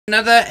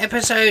Another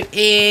episode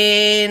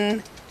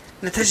in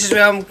Natasha's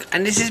Realm,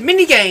 and this is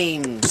mini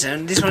games,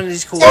 and this one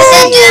is called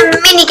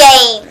mini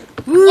game.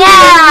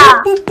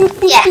 Yeah.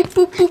 Yeah.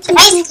 So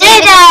basically,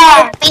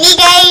 the mini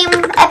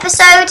game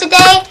episode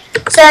today.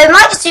 So we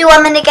might just do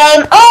one mini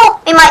game,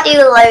 or we might do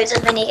loads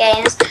of mini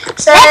games.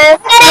 So let's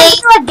get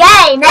into a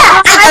game.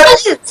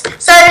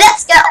 So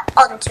let's get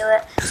on to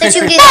it. So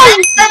should we do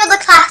the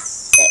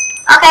classic?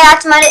 Okay, I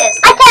mode it is.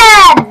 I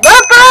can.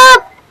 Boop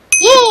boop.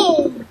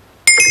 Yeah.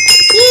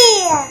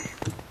 Yeah.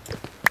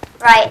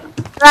 Right.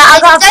 I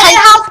don't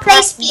know how to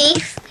play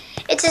Spleef.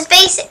 It is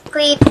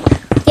basically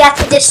you have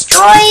to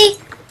destroy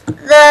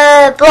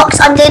the blocks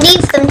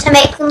underneath them to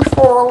make them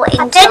fall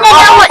into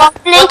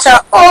water,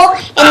 or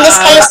in this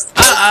case.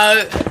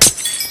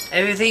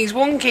 Everything's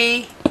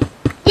wonky.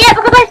 Yeah,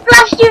 because I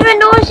splashed you with a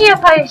nausea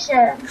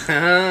potion.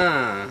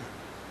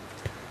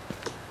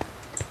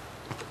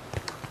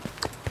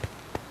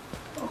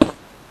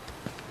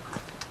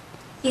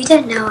 You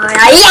don't know where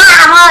I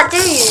am, do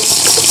you?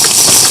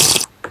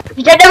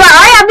 You don't know where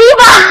I am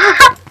either.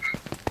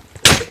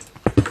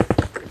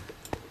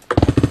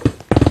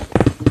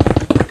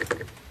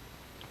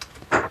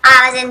 I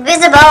was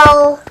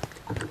invisible.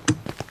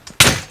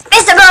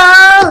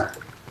 Visible.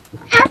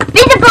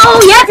 Visible.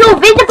 Yep, you're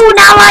visible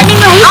now,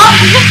 Lightning.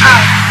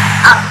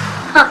 Oh.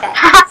 Okay.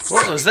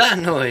 What was that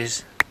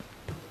noise?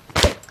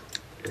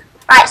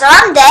 Right, so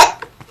I'm dead.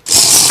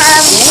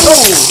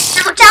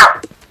 Watch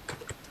out.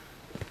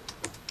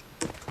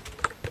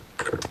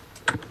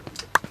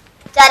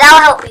 Dad,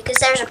 I'll help you because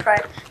there's a pro.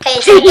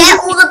 Okay, so you get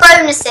all the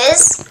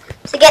bonuses.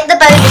 To get the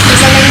bonuses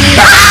and then you...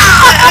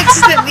 I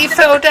accidentally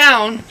fell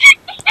down.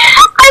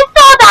 I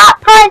saw that,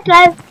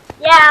 priceless.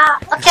 Yeah.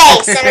 Okay,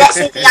 so let's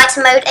do the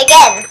item mode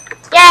again.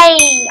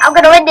 Yay, I'm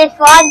gonna win this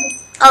one.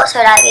 Oh,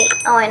 so laggy.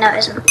 Oh wait, no it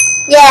isn't.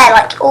 Yeah,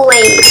 like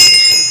always.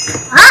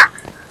 Huh?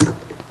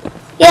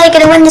 Yeah, you're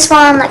gonna win this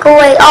one, like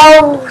always.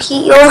 Oh,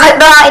 you're right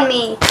behind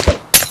me.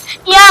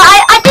 Yeah,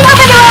 I didn't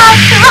have anywhere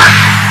else to run.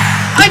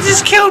 I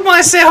just killed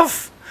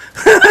myself.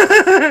 I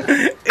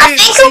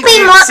think it'll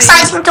be more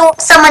exciting to watch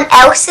someone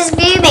else's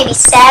view, maybe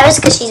Sarah's,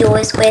 because she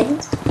always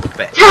wins.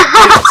 But,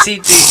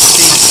 see.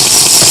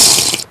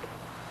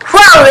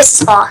 Whoa, this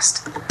is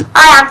fast.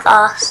 I am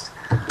fast.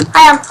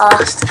 I am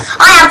fast.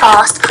 I am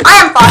fast. I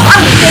am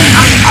fast.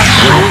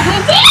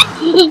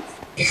 I'm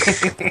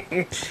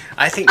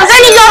I think I've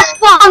only lost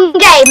one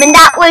game, and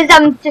that was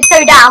to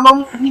slow down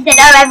when we said,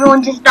 "Oh,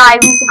 everyone just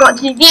died." We forgot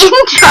to do the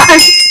intro.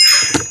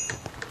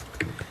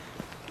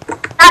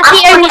 That's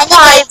the only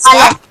time I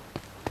left.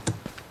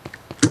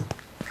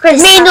 Because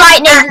me and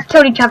Lightning just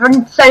killed each other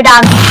and slowed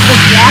down.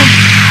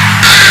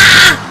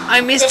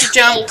 I missed a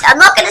jump. I'm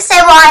not going to say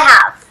what I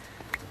have.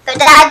 But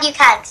Dad, you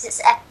can, because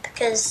it's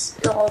because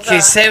you're the... Okay,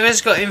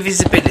 Sarah's got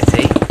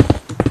invisibility.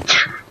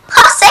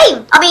 Oh,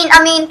 same. I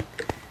mean...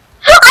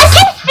 I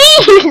can see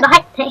you,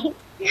 Lightning.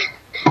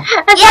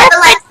 Yeah, but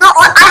like, not.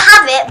 I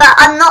have it, but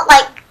I'm not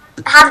like...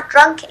 I haven't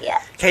drunk it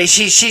yet. Okay,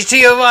 she's to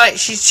your right.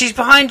 She's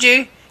behind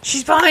you.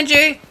 She's behind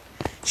you.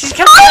 She's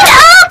coming.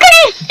 How can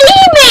you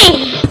see me?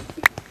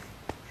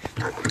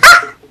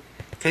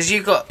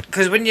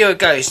 Because when you're a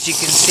ghost, you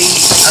can see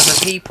other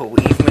people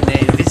even when they're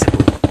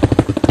invisible.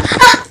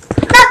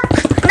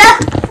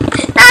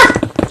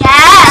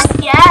 Yes.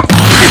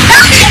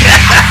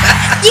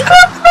 You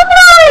got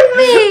following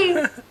me.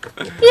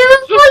 You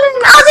were following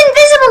me. I was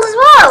invisible as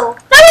well.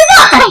 No, you're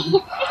not.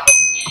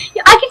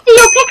 I can see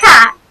your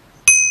pickaxe.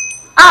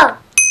 Oh,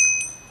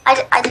 I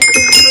didn't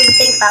really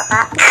think about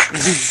that.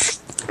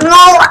 No,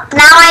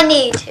 now I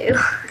need to.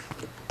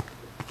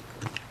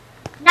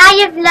 Now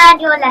you've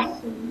learned your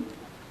lesson.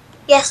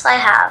 Yes, I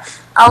have.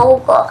 Oh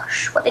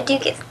gosh, what did you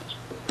give me?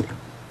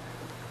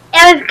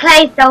 It was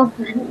clay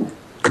dolphin.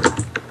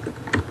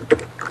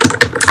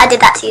 I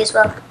did that to you as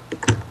well.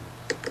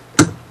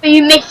 But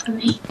you missed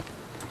me.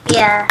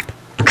 Yeah.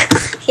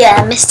 Yeah,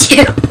 I missed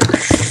you.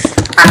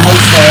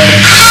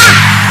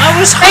 I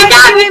was hiding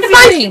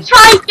everything.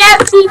 Try and get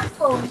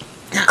people.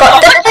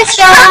 Got the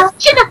picture.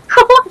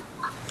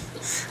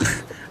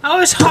 I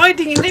was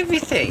hiding in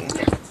everything.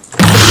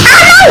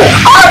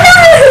 Oh no!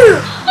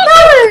 No!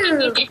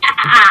 Okay,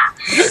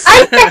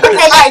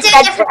 let's do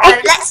a different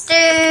mode. Let's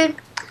do...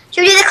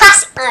 Should we do the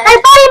classic mode? Oh,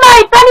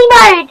 bunny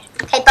mode.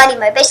 Okay, bunny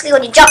mode. Basically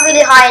when you jump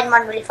really high and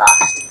run really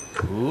fast.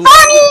 Ooh.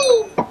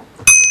 Bunny!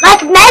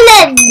 Like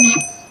melon.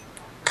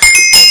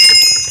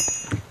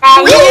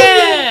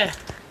 Yeah.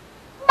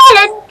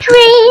 Melon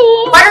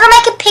tree. Why does it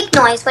make a pig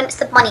noise when it's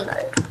the bunny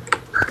mode?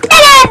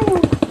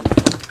 Melon!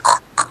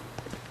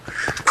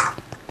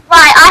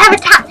 Right, I have a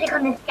tactic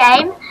on this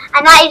game,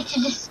 and that is to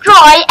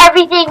destroy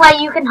everything where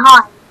you can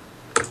hide.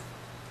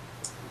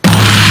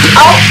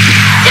 Oh!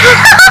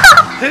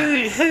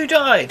 Who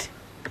died?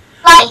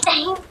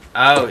 Lightning.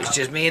 Oh, it's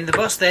just me and the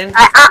boss then.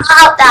 I'll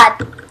help Dad.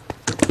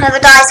 Whoever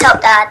dies,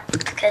 help Dad,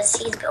 because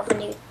he's a bit of a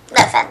noob.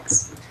 No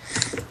offense.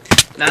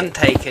 None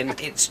taken,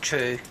 it's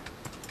true.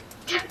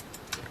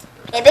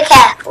 Okay, be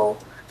careful.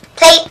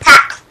 Play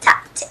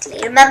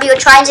tactically. Remember, you're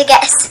trying to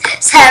get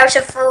Sarah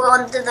to fall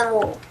onto the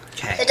wall.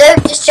 Okay. So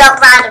don't just jump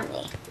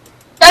randomly.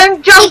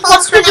 Don't jump People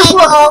onto the swinging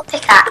wall. or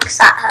pickaxe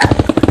at her,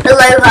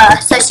 below her,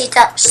 so she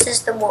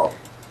touches the wall.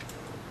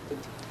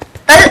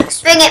 Don't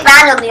swing it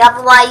randomly,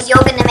 otherwise you're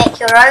going to make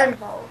your own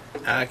hole.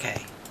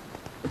 Okay.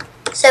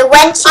 So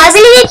when she's... I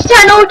really need to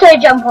turn auto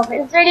jump off.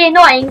 It's really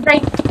annoying. They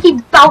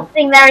keep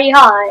bouncing very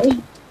high.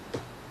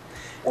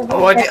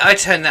 Oh, I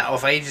turned that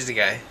off ages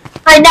ago.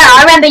 I know.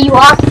 I remember you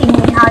asking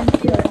me how to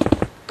do it.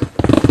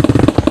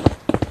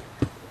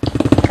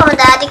 Come on,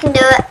 Dad, you can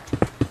do it.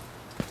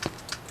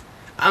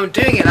 I'm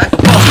doing it like a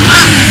boss.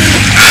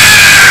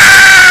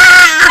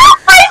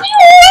 I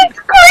always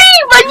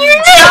scream when you I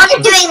leave. want to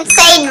do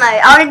insane mode.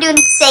 I want to do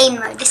insane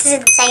mode. This is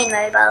insane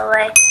mode, by the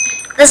way.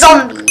 The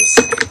zombies.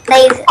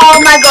 They... Oh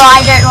my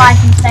god, I don't like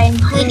insane.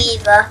 Me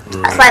neither.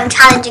 That's why I'm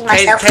challenging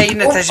myself. Okay,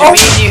 Natasha, Oh,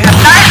 me and you have...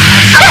 No,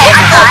 okay,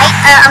 I died.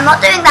 I'm not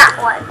doing that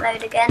one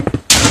mode again.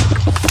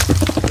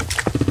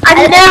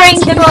 I'm learning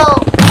to roll.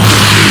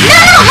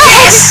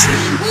 Yes!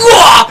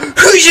 Whoa!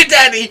 Who's your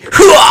daddy?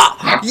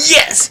 Whoa!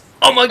 Yes!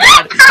 Oh my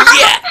god!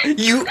 Yeah!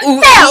 You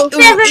ooh Fail, ee,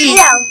 ooh ee.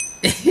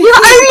 You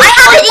only I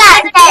haven't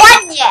even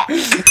won yet.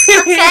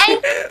 Okay?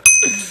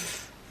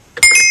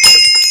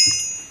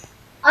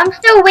 I'm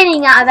still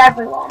winning out of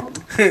everyone.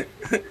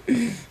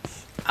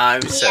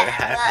 I'm so Yeah,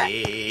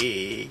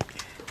 happy.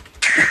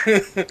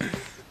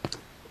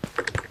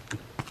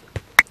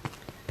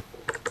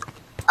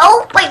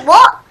 Oh, wait,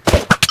 what?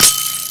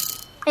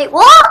 Wait,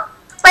 what?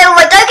 Wait,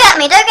 don't get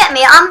me, don't get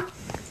me.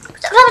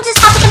 What just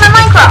happened to my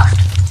Minecraft?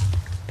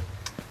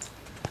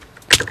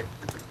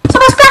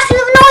 Someone's crafting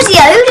with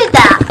nausea. Who did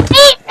that?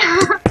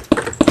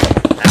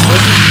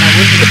 That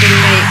wouldn't have been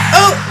me.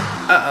 Oh!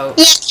 Uh-oh. Yeah,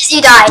 because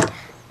you died.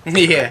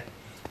 Yeah.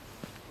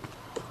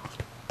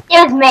 It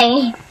was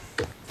me.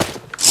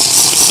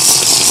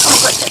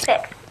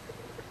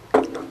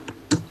 Oh,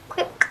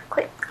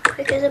 quick,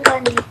 quick as a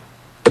bunny.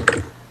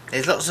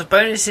 There's lots of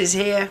bonuses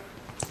here.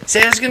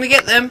 Sarah's gonna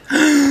get them.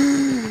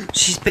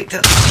 She's picked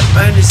up the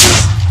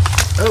bonuses.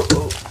 Oh,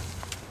 oh.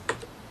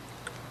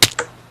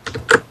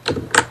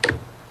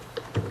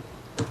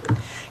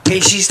 Okay,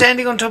 she's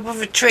standing on top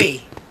of a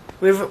tree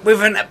with a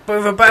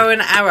bow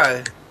and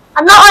arrow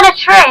I'm not on a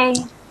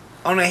tree.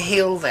 on a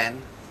hill.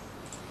 Then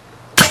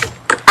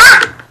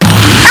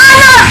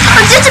Ah!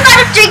 I'm just about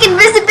to drink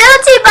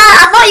invisibility, but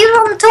I thought you were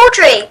on the tall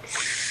tree.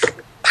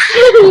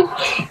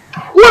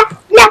 La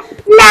la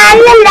la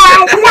la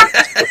la.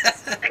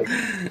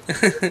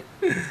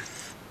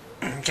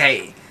 okay,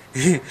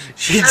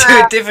 should do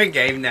a different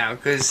game now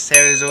because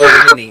Sarah's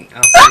already winning.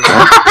 After this.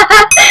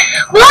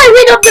 Well, I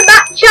win on the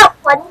matchup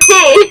one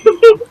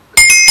too.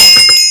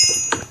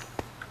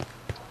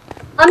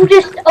 I'm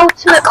just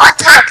ultimate. I've got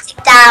a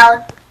tactic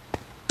down.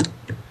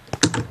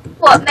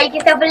 What? Make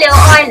yourself a little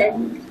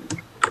island.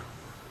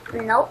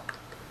 Nope.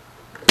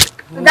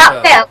 Was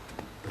that Phil?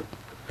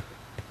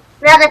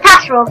 Was that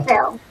Natasha or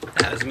Phil?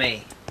 That was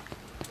me.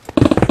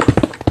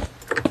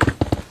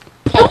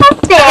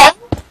 That's Phil.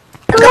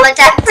 I've got my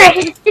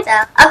tactic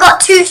down. I've got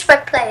 2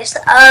 spread plays.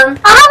 I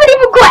haven't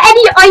even got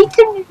any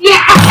items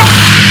yet.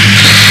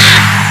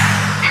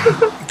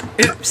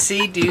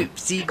 Oopsie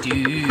doopsie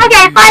doo.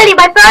 Okay, finally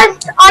my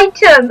first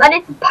item, and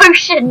it's a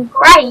potion.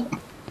 Great.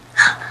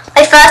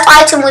 My first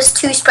item was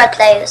 2 spread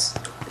players.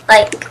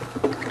 Like,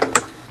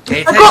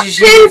 Okay, I've got Tasha, 2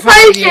 she's in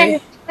front of you.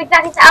 potions.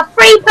 Exactly, I have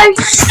 3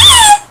 potions.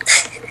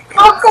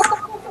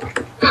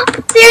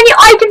 The only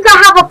items I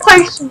have are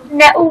potions, and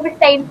they're all the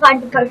same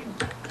kind of potions.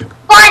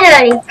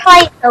 Finally,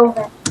 play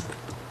over.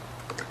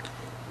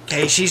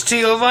 Okay, she's to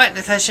your right,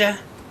 Natasha.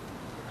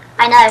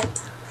 I know.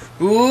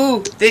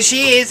 Ooh, there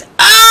she is.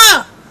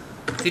 Ah!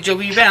 Good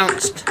job you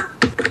bounced.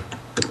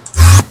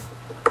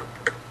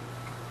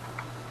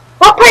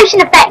 What potion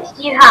effects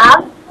do you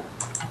have?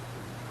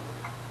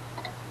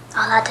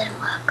 Oh, that didn't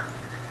work.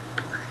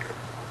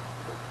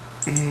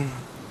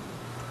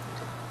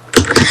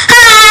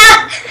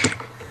 Ah!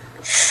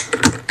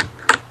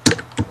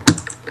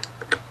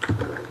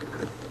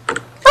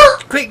 Oh,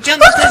 Quick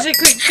jump, Natasha,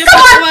 quick jump come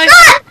out on, the way.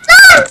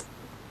 run!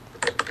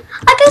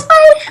 I guess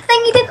my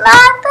thingy didn't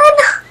land then.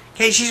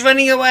 Okay, she's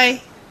running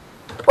away.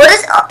 What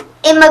does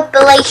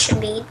immobilization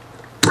mean?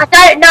 I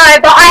don't know,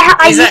 but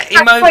I Is that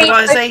used to have 3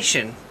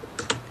 immobilization?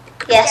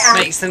 Yes.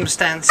 Yeah. Makes them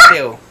stand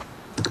still.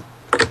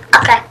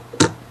 Okay.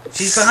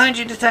 She's behind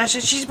you,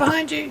 Natasha. She's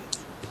behind you.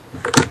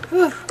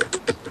 Whew.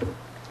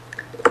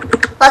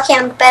 Lucky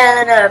I'm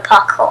better than a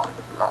parkour.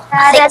 Well,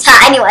 I think that's-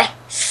 that anyway.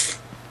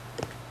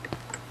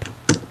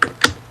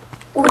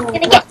 I'm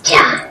gonna get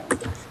ya.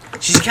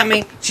 She's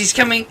coming. She's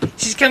coming.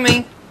 She's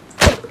coming.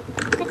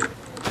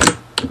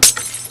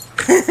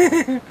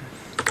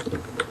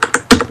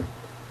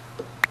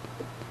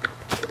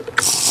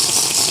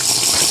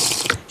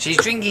 She's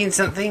drinking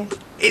something.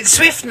 It's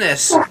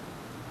swiftness. Did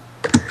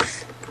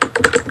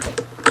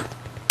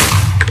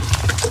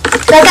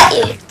I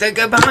get you? Don't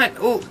go behind.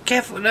 Oh,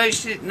 careful. No,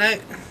 no.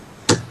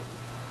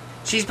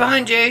 She's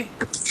behind you.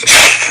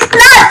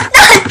 No!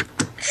 No!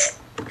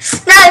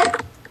 No!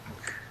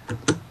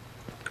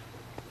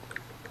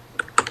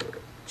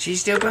 She's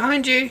still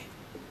behind you.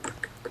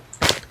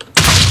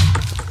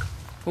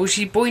 Oh,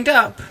 she boinged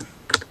up.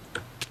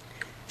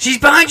 She's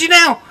behind you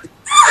now.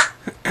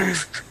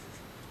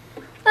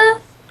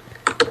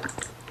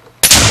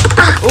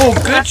 Oh,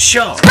 good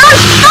shot. You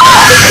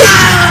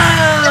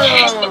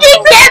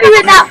didn't get me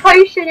with that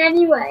potion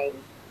anyway.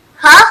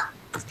 Huh?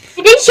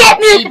 You didn't get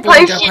me with the She blew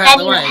potion up out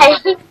the anyway.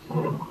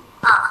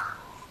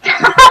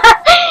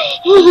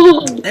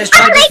 Let's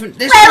try a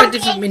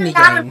different mini I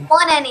haven't game.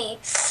 won any.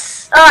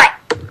 Alright.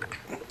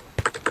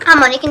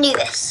 Come on, you can do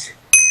this.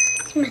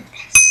 Come on, this.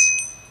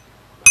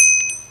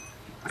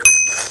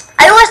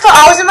 I always thought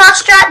I was a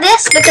master at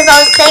this because I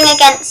was playing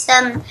against,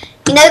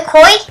 you know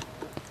Koi?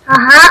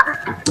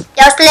 Yeah,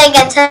 I was playing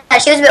against her.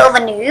 She was a bit of a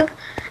noob.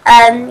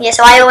 Yeah,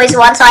 so I always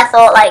won. So I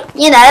thought, like,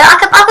 you know, I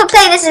could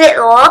play this a bit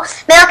more.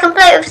 Maybe I can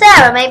play it with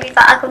Sarah. Maybe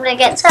I can play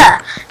against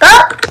her.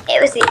 But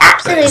it was the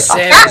absolute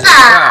Sarah's opposite.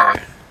 a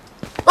pro.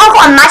 Oh, I've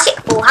got a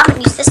magic ball.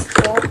 Haven't used this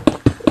before.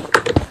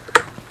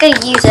 Gonna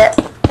use it.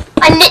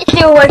 I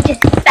literally always just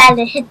fell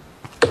in.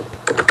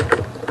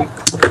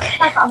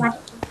 I got a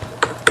magic.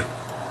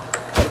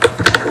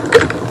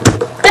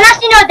 Don't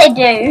actually know what they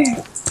do.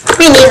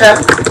 Me neither.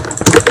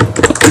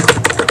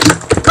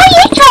 What are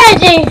you trying to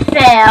do,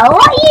 Phil?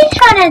 What are you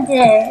trying to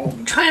do?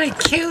 I'm trying to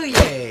kill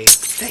you.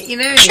 Don't you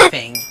know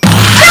anything?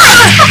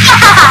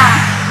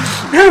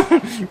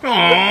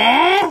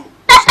 Aww.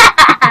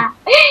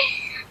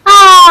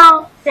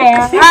 Oh,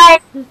 Phil. Phil.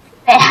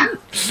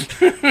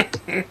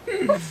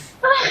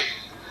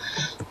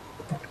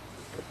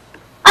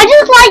 I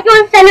just like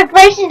your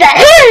celebration that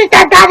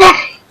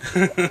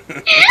and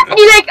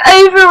you like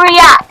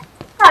overreact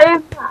so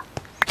much.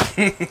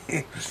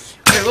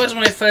 It was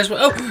my first one.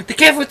 Oh, be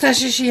careful,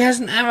 Tasha. She has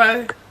an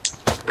arrow.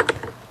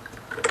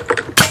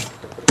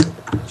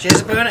 She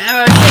has a bow and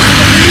arrow.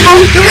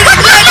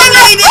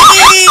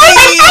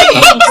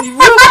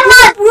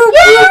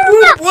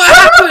 What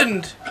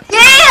happened?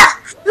 Yeah!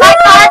 Right,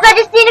 guys, I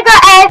just need to go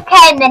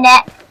AFK a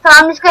minute. So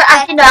I'm just going to,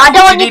 actually no, I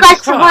don't want you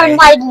guys to ruin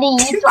my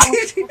lead. So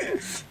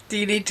Do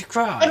you need to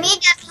cry? Let me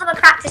just have a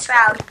practice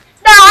round.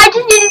 no, I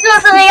just need to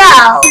sort something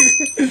out.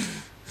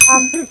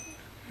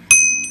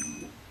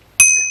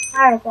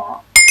 Where is it?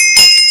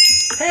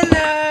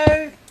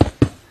 Hello.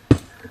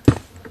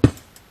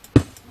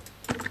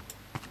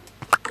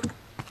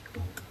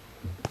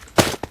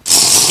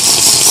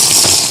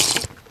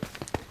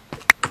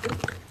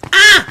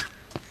 Ah!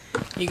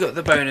 You got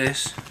the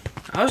bonus.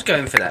 I was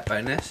going for that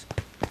bonus.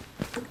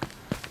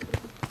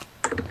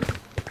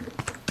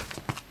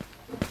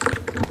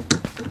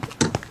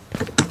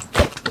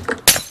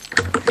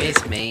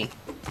 It's me.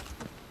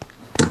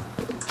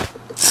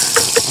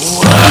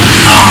 Oh,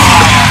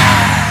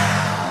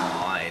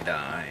 I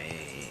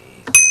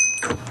died.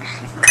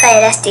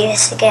 Okay, let's do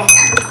this again.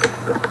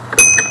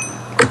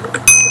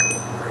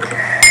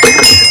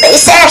 But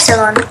is Sarah still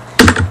on?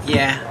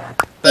 Yeah.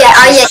 Yeah,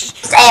 oh yeah,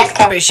 it's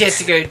AFK. But she had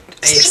to go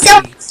She's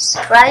still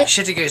AFK. right?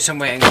 She had to go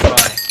somewhere and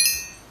cry.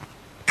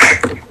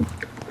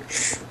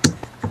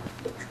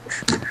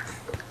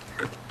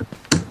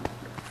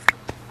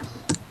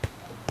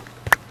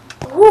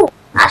 Ooh,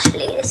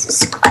 actually, this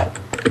is quite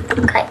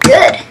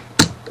good.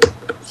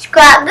 It's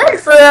quite good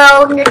for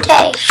your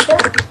notation.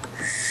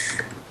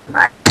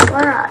 Right,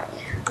 where are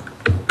you?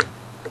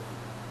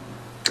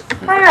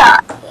 Where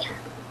are you?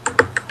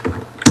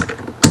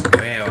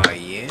 Where are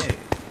you?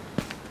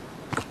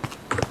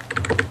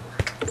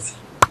 Let's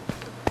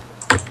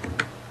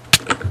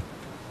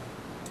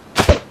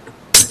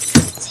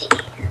see.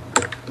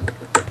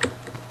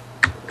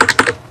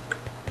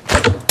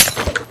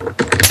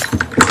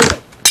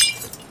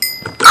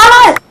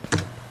 Oh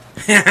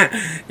no!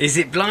 Is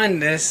it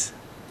blindness?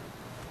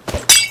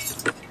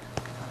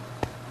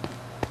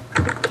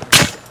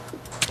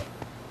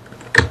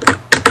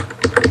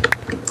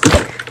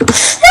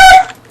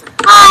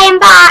 Hi, I'm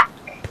back.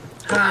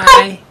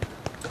 Hi.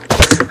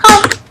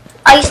 Hi.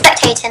 Are you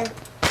spectating?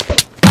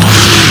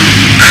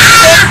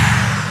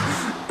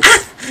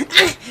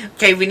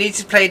 Okay, we need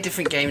to play a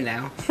different game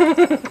now.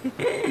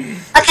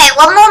 Okay,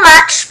 one more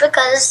match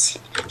because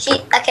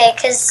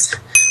because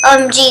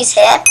G's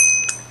here.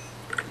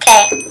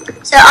 Okay,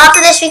 so after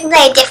this we can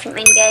play a different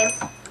mini game.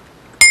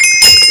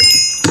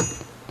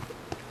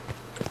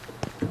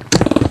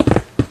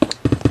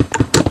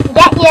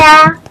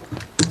 Yeah.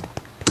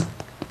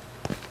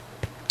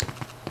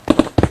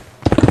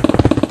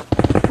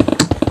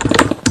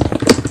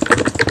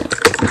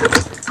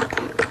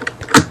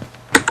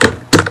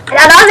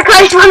 That was a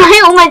close one.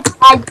 I almost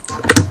died.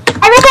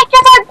 Everything's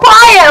just so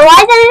quiet. Why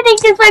is everything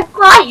just so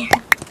quiet?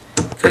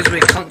 Because we're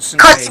concentrating.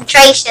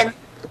 Concentration.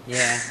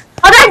 Yeah.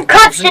 I don't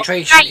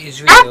Concentration concentrate. is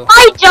That's real.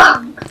 my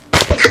job.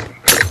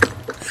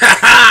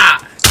 Haha!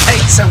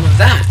 Take some of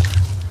that.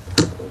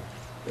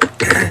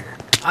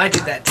 I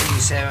did that to you,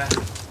 Sarah.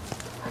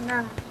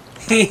 No.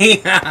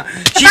 She's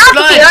That's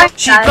blind. the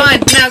She's outside.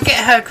 blind. Now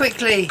get her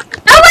quickly. Oh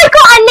my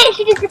god, I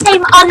literally just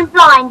became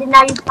unblind and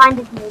now you've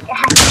blinded me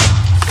again.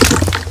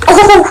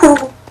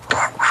 Oh.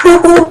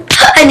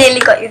 I nearly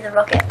got you the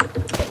rocket.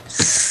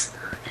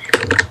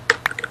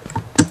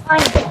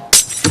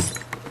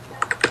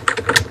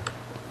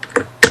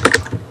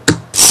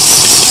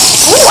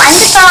 Ooh, and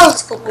the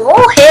bells.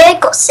 Oh, here,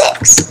 got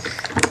 6.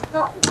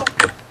 Oh,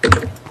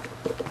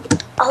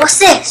 what's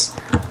this?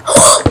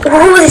 Oh,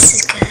 this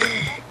is good.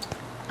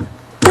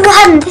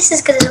 Oh, this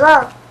is good as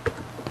well.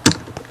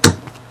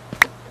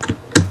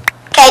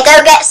 Okay,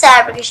 don't get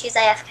Sarah because she's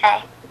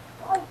AFK.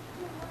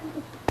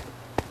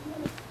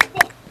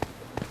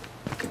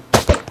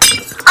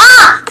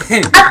 Ah!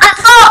 I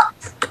thought...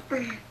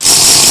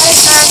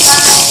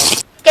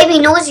 Gave me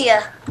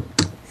nausea.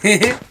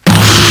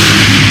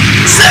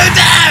 So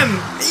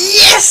damn!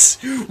 Yes!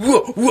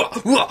 Whoa.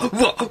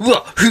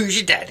 Who's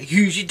your daddy?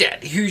 Who's your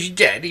daddy? Who's your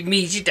daddy?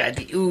 Me's your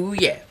daddy. Ooh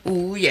yeah.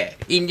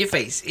 In your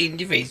face. I'm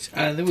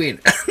the winner.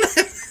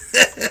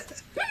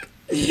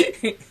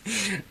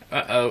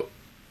 Uh-oh.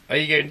 Are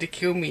you going to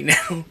kill me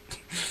now?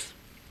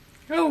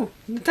 Oh,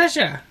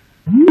 Natasha.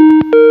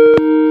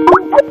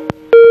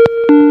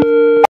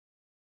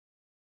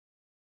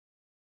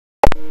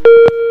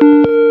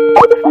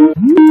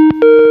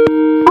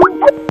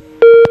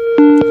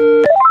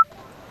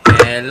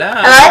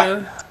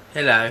 Hello.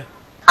 Hello.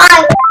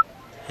 Hi.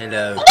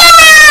 Hello.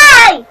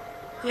 Yay!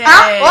 Yay!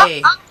 Huh?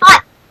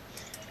 What?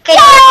 Okay.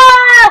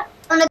 Yeah!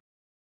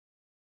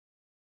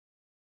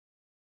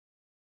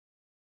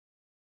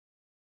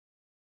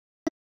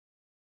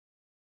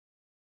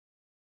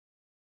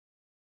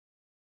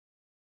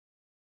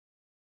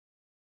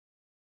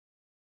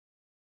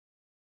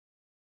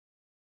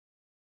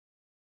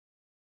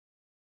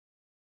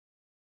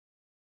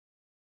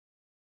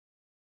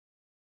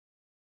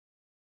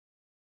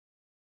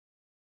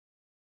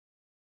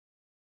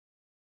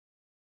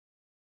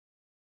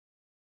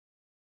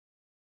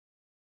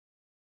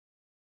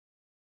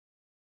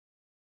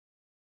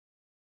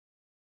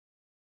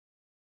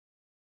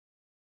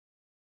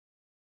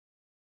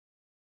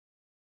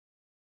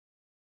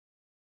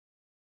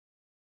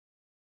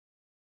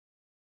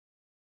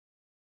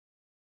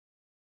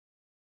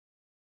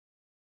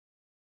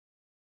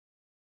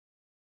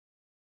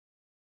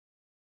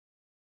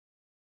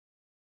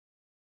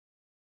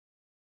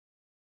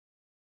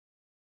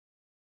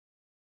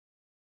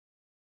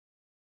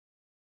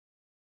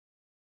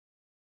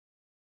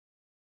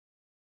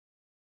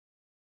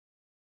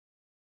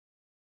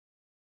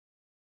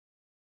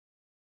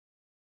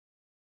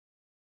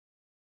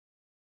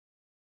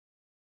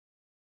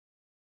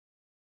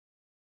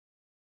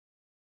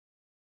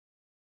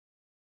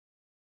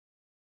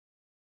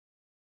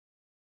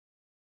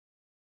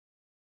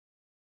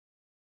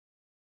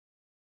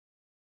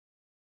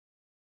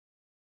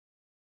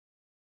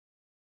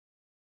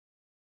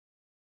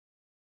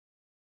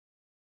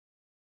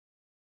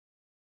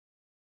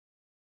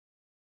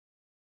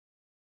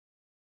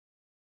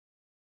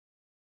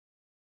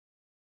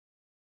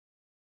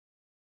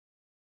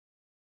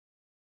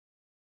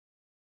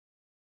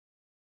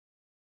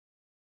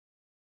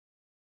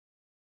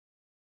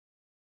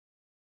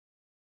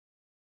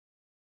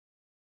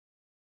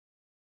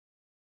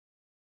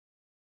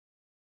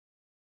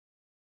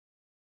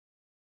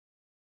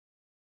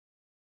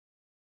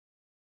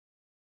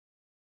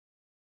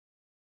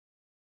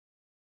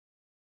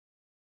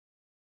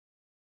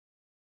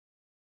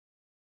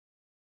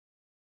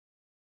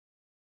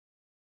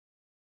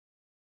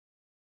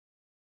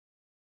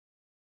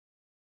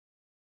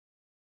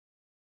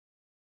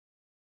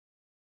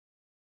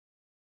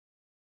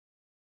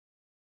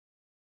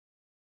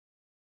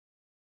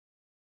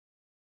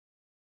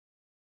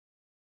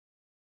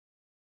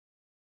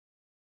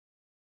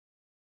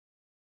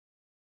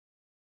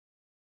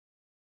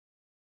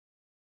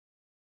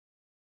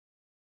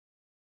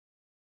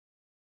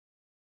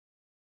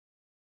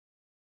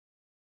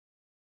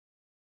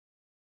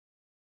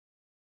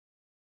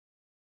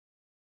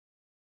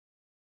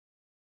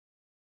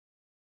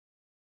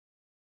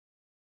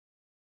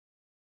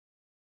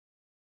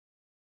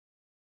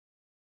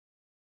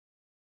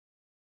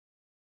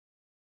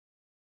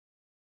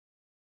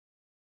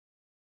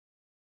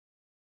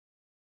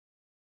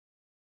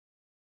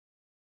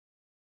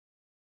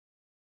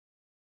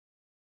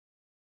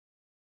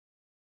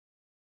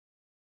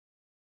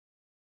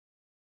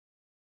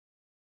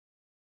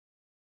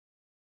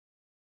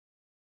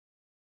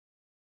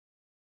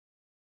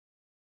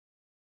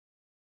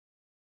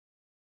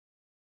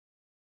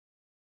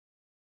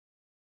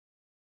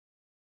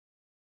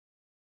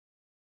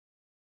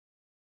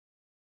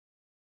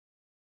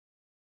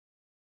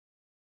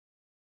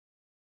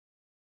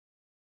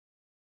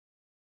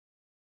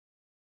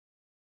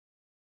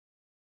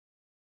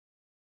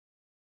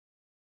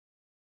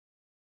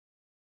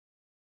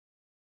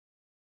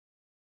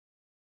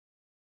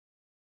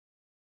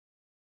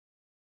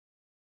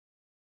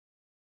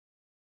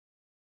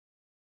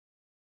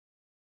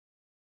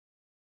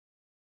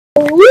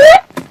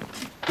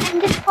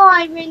 And the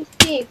firing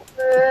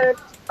secret.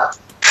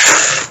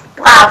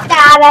 Wow.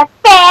 Gotta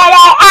feel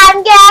it,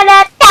 I'm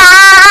gonna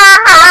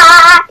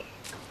die.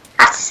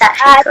 That's I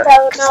actually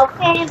don't good. know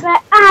pain,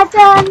 but I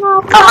don't know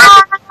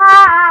why.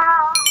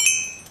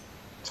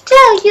 To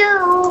tell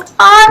you,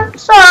 I'm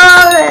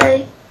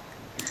sorry.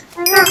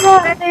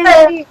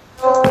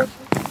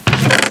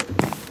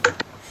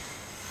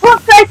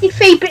 What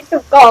 33 bits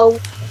of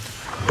gold?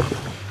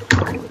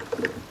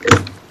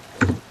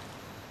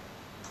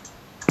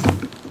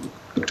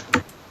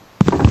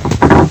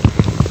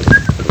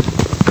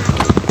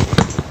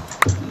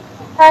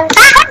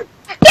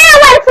 Get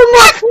away from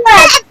my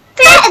friend!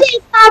 This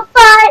is my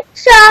fight,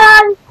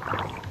 son!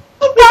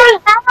 You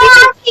don't have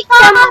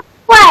my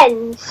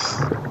friends!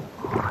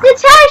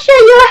 Natasha,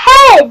 your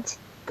head!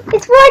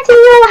 It's right in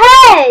your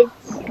head!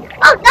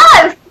 Oh no!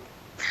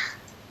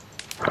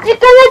 You're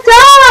gonna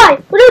die!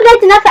 We've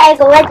made enough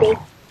egg already.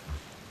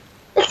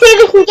 Let's see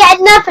if we can get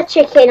another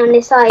chicken on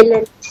this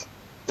island.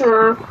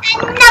 Aww.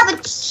 Another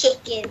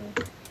chicken.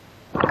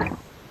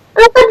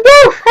 Look at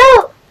Wolf,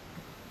 help!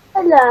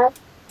 Hello.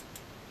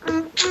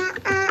 I'm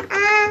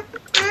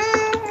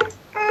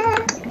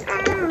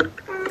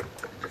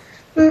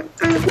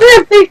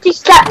gonna booty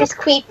slap this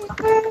creep.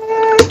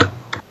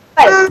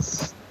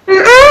 Face.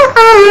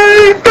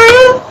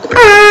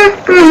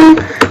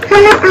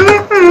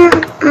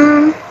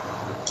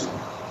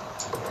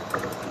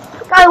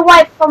 Go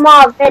away from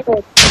our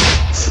village.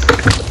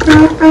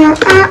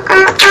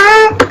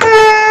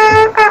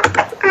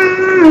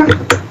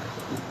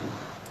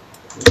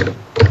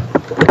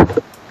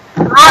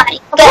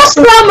 What's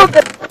wrong with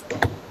it?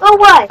 Go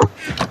away.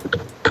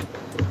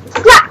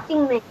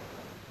 Slapping me.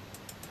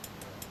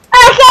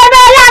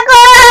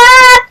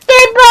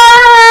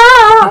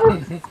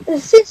 The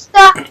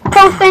sister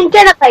constant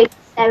generator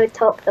Sarah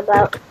talked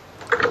about.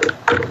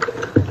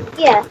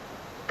 Yeah.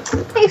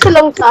 Takes a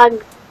long time.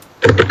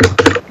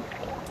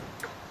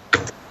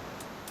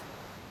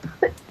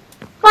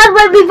 By the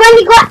way, we've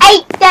only got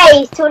 8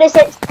 days till this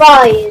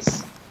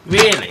expires.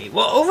 Really?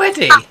 What,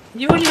 already?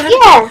 You've only had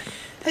Yeah. it?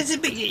 That's a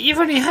bit, you've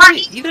only had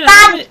it. You've only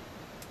had it.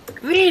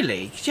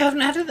 Really? 'Cause you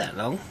haven't had it that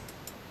long.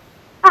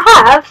 I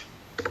have.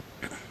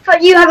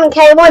 But you haven't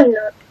came on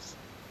yet.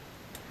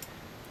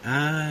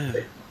 Oh.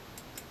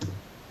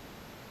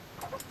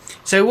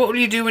 So what will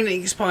you do when it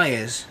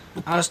expires?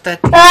 Ask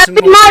Dad to get some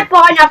We more. might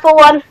buy another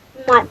one.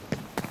 Might.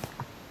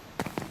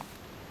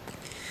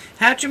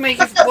 How do you make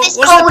it? Look at What's this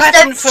the pattern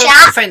cobblestone for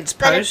shack. a fence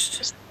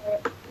post?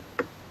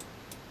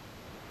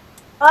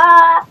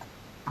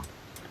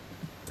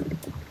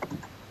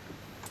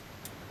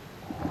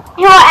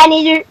 You know what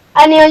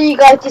any of you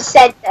guys just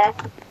said there?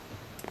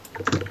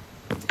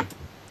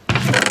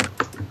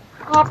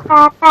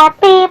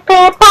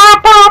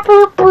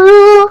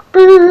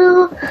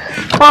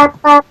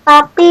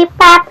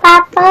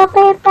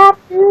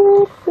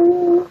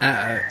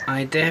 Uh-oh,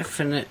 I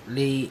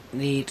definitely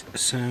need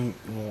some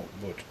more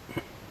wood.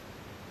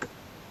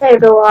 So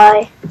do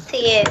I. To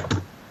you.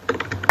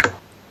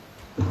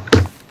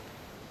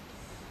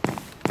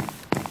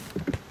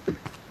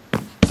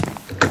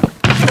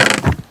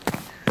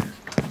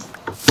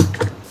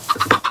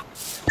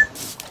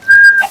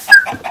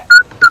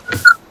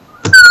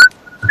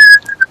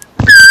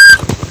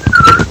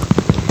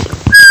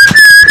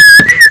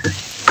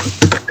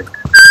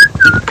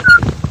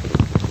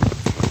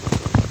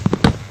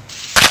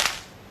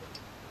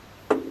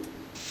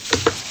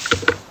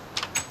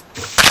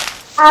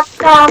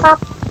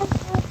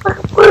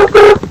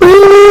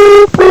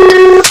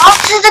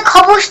 After the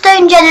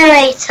cobblestone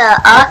generator.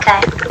 Oh,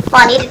 okay.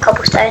 Well, I needed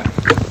cobblestone.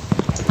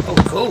 Oh,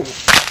 cool.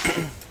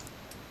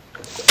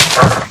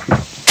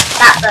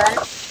 That burnt.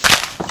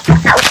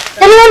 That was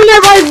Does anyone know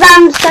why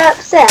Ram's so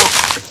upset?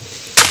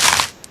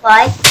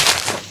 why.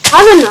 I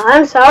don't know,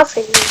 I'm so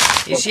asking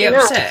you. Is she Fucking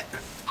hell. upset?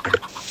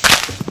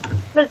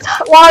 But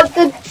well,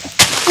 the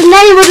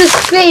name of the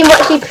screen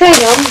what she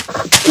put on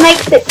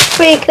makes it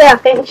pretty clear. I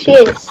think she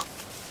is.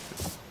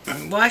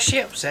 Why is she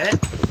upset?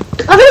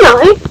 I don't know.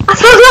 I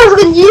thought I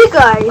was with you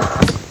guys.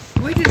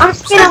 We didn't I'm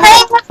upset.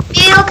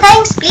 You're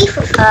playing Spleef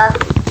with her.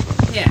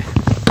 Yeah.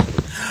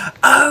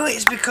 Oh,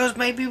 it's because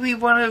maybe we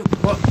won a.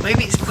 What?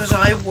 Maybe it's because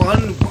I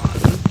won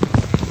one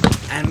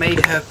and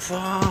made her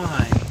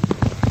cry.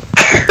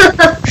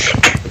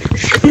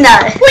 No.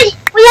 Wait,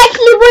 we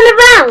actually won a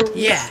round.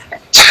 Yeah.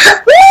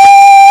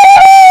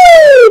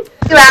 Woo!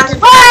 Round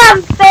and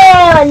I'm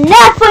feeling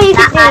enough for you to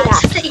do that that.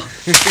 actually.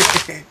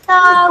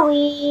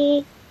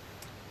 Sorry.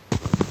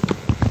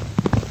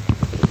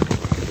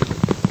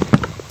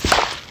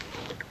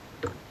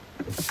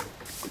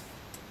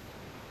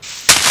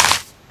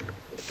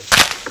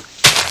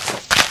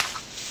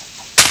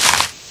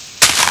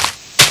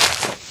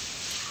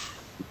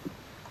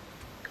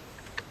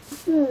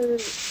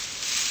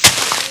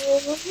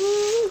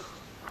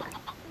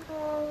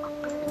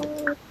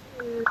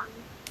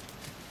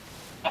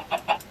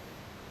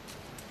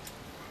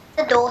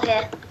 The door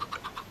here.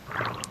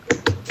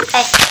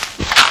 Hey,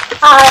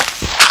 Hello.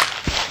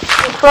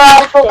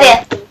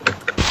 here.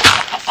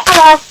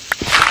 Hello.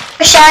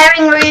 We're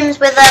sharing rooms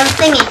with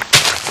thingy.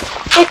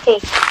 Vicky.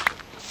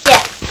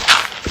 Yeah.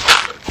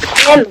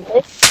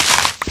 Remember?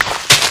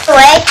 By the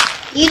way,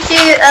 you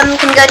two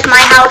can go to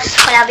my house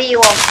whenever you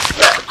want.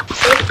 Look,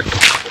 see?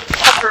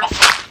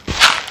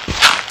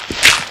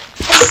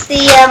 This is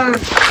the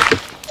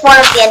one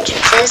of the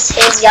entrances.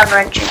 Here's the other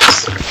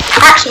entrance.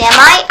 Actually, I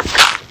might.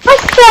 My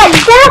friend,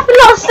 there's a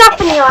lot of stuff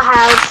in your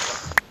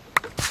house.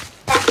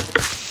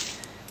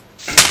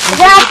 A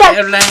Yeah,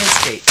 bit of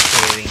landscape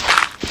clearing.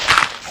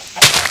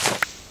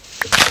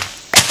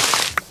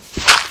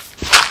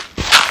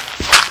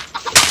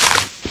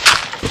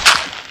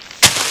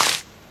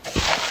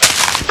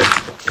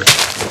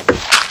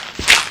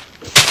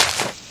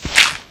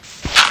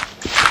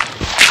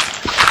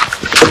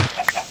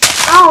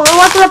 Oh,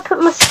 where do I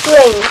put my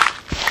string?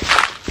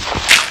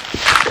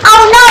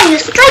 Oh no, your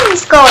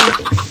string's gone.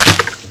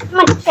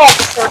 My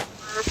chest.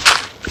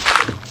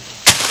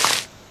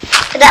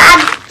 Could I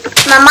add?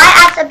 I might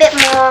add a bit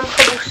more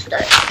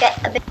cobblestone to get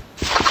a bit.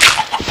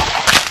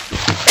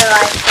 So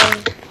I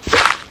can.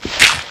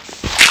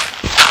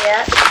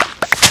 Yeah.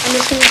 I'm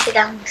just gonna sit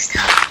down and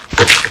stuff.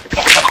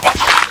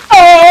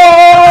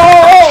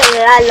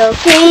 Hey, I love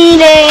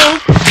feeling.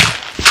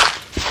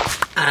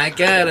 I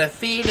got a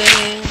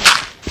feeling.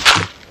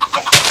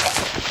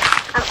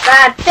 I've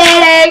got a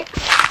feeling.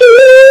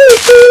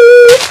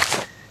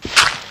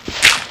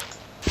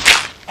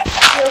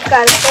 You've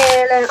got a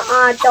feeling.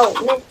 I don't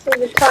miss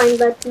the time,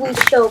 but we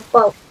show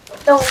both.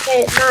 Don't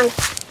get nice,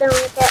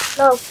 don't get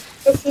low.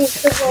 This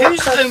is the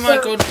Who's oh my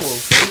god,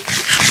 Wolfie?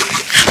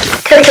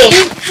 Cookie.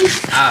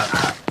 Oh.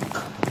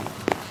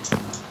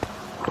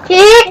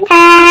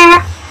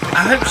 I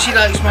hope she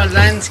likes my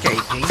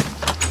landscaping.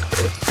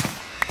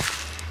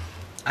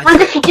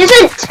 Wonder if she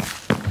doesn't.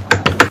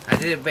 I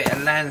did a bit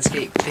of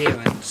landscape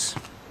clearance.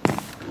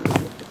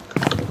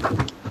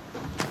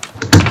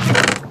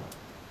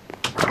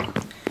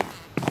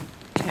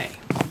 Okay.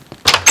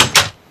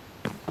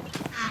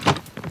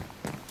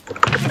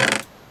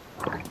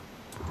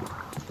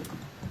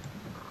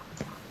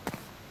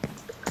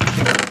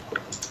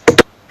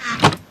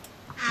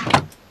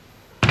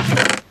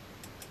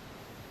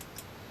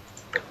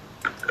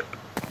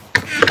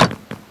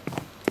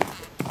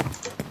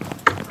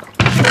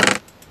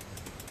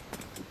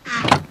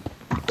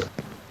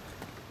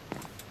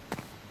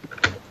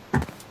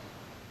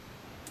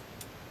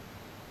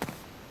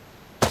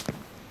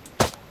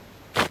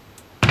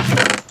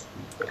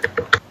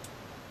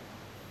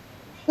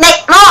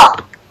 Make more.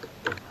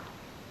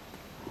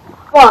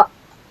 What?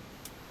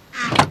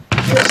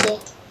 Lucy.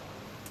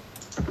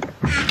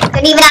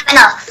 Don't even have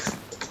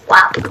enough.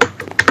 Wow.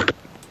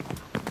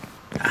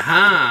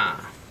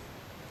 Aha!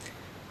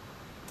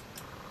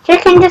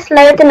 Chicken just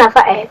laid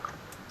another egg.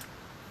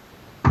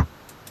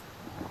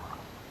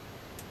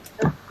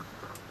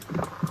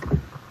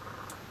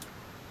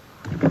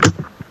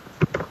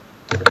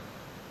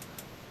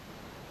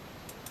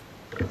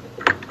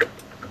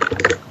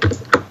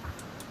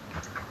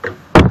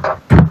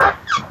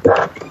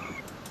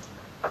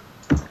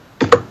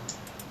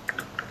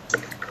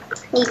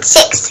 Need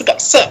 6 to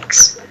get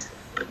 6.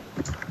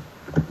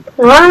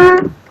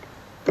 One.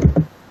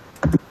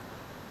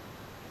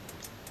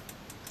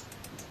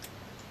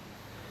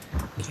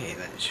 Okay,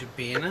 that should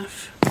be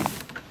enough.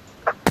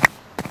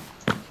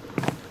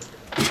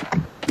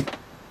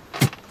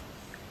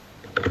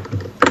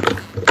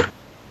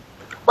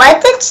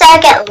 Where did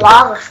Sarah get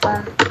lava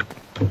from?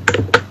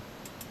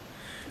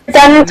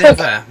 Then took.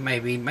 Nether,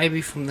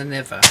 maybe from the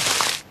Nether.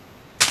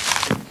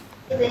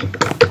 Maybe.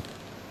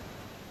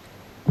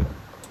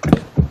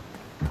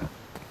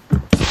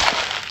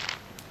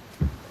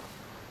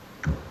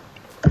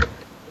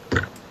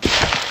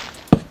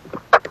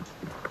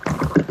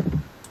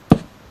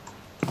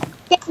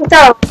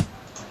 So.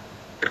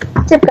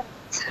 Tip.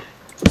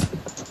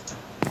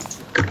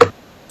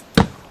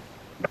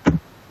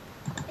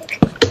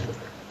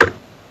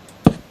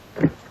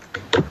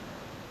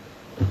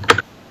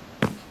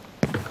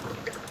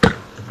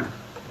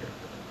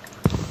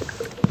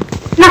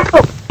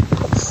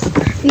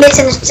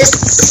 Mitten is just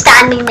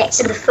standing next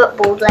to the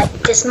football, like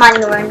just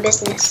minding her own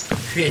business.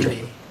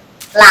 Really?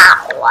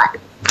 Loud.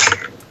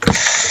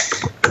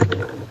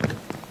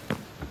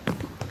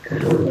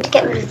 Need to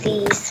get rid of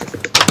these.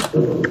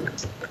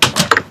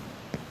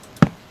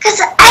 Because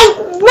I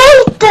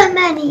need them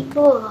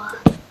anymore.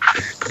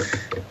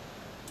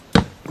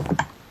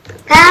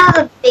 I have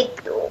a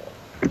big door,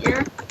 you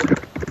know?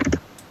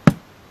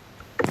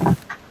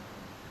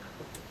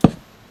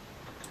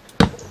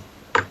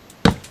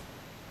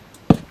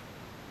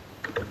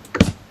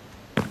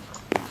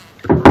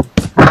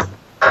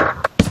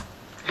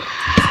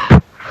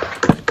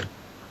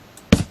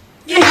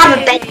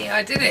 Yay,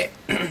 I did it.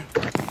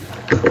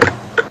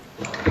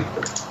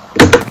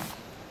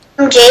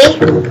 MG.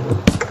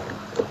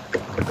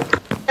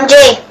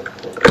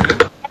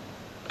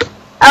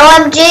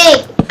 OMG.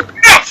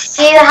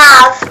 Do you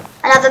have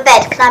another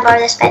bed? Can I borrow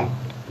this bed?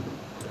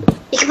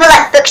 You can put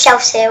like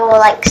bookshelves here or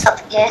like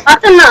something here. I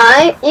don't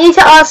know. You need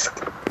to ask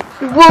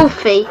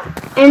Wolfie.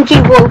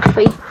 MG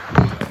Wolfie.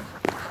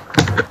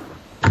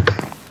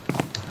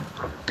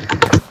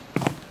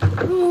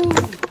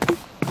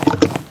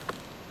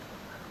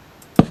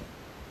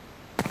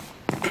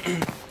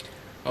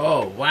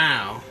 Oh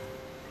wow.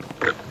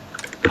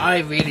 I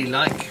really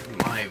like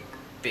my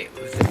bit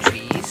with the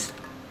trees.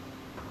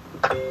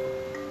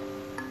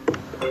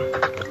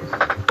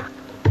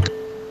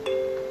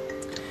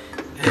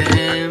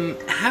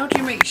 How do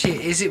you make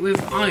shit? Is it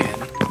with iron?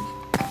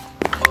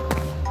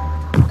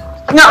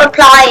 Not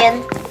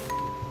replying.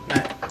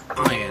 No,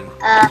 iron.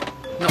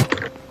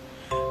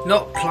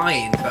 Not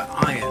plying, but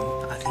iron.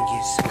 I think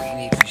is what you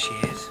need for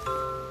shears.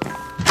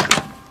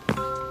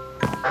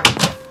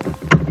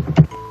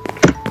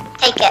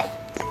 Take it.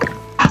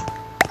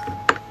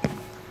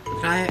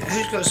 Can I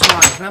Who's got some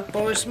iron? Can I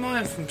borrow some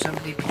iron from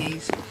somebody,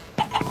 please?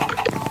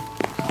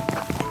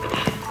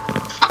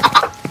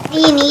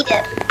 You need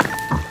it.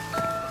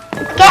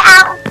 Get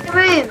out of the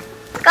room.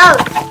 Go.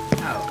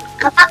 Oh.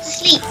 I'm about to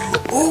sleep.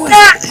 Oh,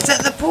 is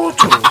that the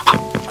portal?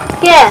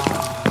 Yeah.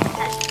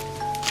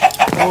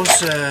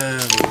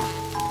 Awesome.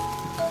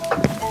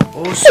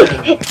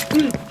 Awesome.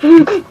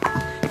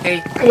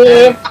 Hey,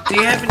 do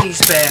you have any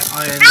spare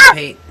iron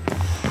paint?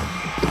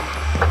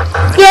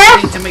 Yeah.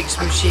 I need to make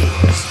some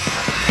shears.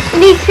 You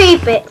need 3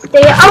 bits, do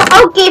you?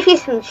 I'll give you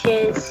some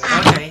shoes.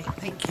 Okay,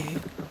 thank you.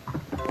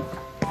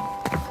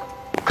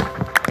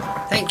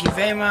 Thank you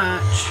very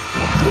much.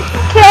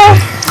 Okay.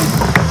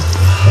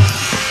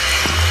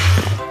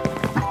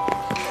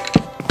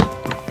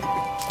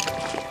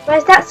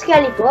 Where's that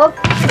skelly bug?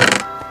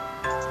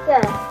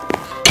 There.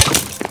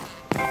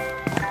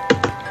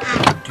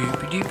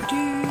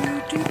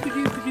 Doop-a-doop-a-doo,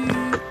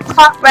 doop-a-doop-a-doo.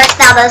 Can't rest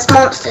now, there's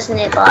monsters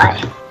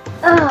nearby.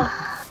 Oh.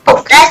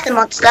 Oh, there's the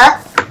monster.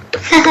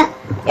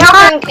 Yeah,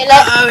 I'm gonna kill it.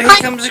 Oh,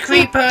 here comes a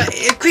creeper.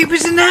 A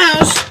creeper's in the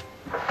house.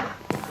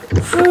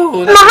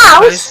 Ooh, My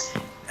house?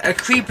 A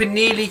creeper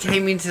nearly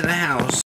came into the house.